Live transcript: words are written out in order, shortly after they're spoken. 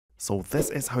So this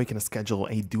is how you can schedule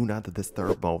a do not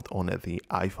disturb mode on the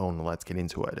iPhone. Let's get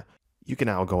into it. You can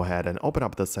now go ahead and open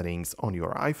up the settings on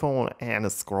your iPhone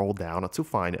and scroll down to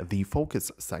find the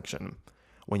focus section.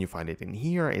 When you find it in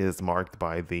here, it is marked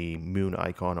by the moon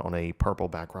icon on a purple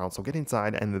background. So get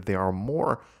inside and there are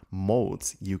more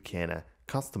modes you can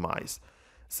customize.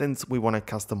 Since we want to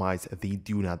customize the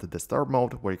do not disturb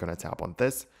mode, we're going to tap on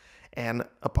this. And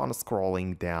upon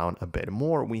scrolling down a bit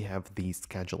more, we have the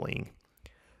scheduling.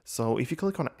 So if you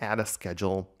click on add a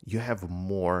schedule, you have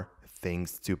more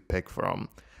things to pick from.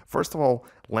 First of all,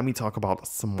 let me talk about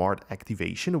smart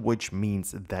activation, which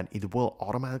means that it will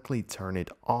automatically turn it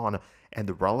on at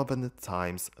the relevant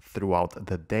times throughout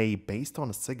the day based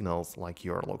on signals like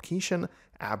your location,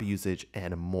 app usage,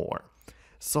 and more.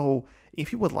 So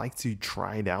if you would like to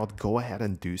try it out, go ahead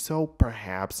and do so.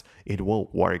 Perhaps it will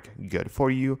work good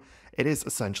for you. It is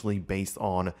essentially based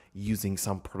on using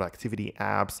some productivity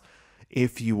apps.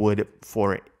 If you would,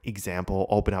 for example,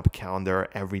 open up a calendar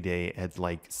every day at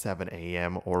like 7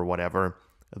 a.m. or whatever,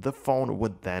 the phone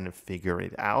would then figure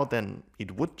it out and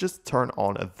it would just turn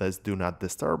on this do not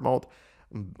disturb mode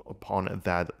upon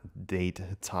that date,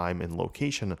 time, and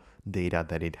location data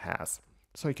that it has.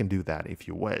 So you can do that if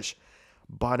you wish.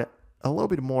 But a little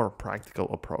bit more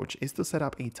practical approach is to set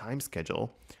up a time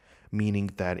schedule,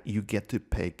 meaning that you get to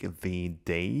pick the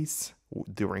days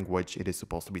during which it is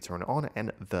supposed to be turned on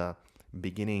and the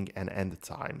beginning and end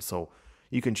time. So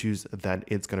you can choose that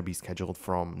it's going to be scheduled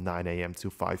from 9 a.m. to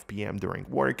 5 p.m. during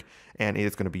work, and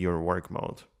it's going to be your work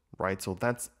mode, right? So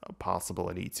that's a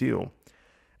possibility too.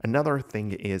 Another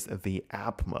thing is the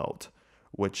app mode,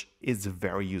 which is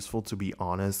very useful, to be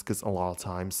honest, because a lot of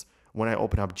times when I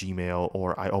open up Gmail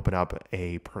or I open up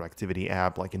a productivity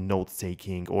app like a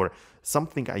note-taking or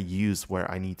something I use where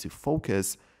I need to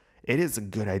focus, it is a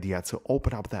good idea to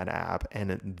open up that app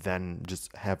and then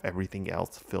just have everything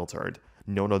else filtered.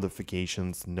 No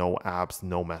notifications, no apps,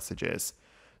 no messages.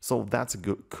 So that's a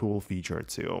good, cool feature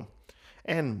too.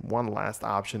 And one last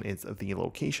option is the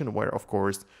location, where of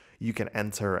course you can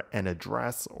enter an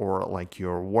address or like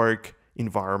your work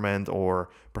environment, or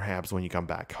perhaps when you come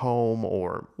back home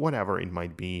or whatever it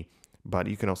might be. But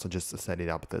you can also just set it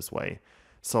up this way.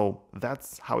 So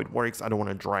that's how it works. I don't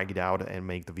want to drag it out and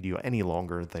make the video any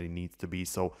longer than it needs to be.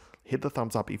 So hit the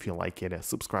thumbs up if you like it,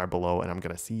 subscribe below, and I'm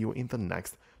going to see you in the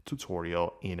next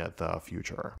tutorial in the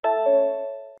future.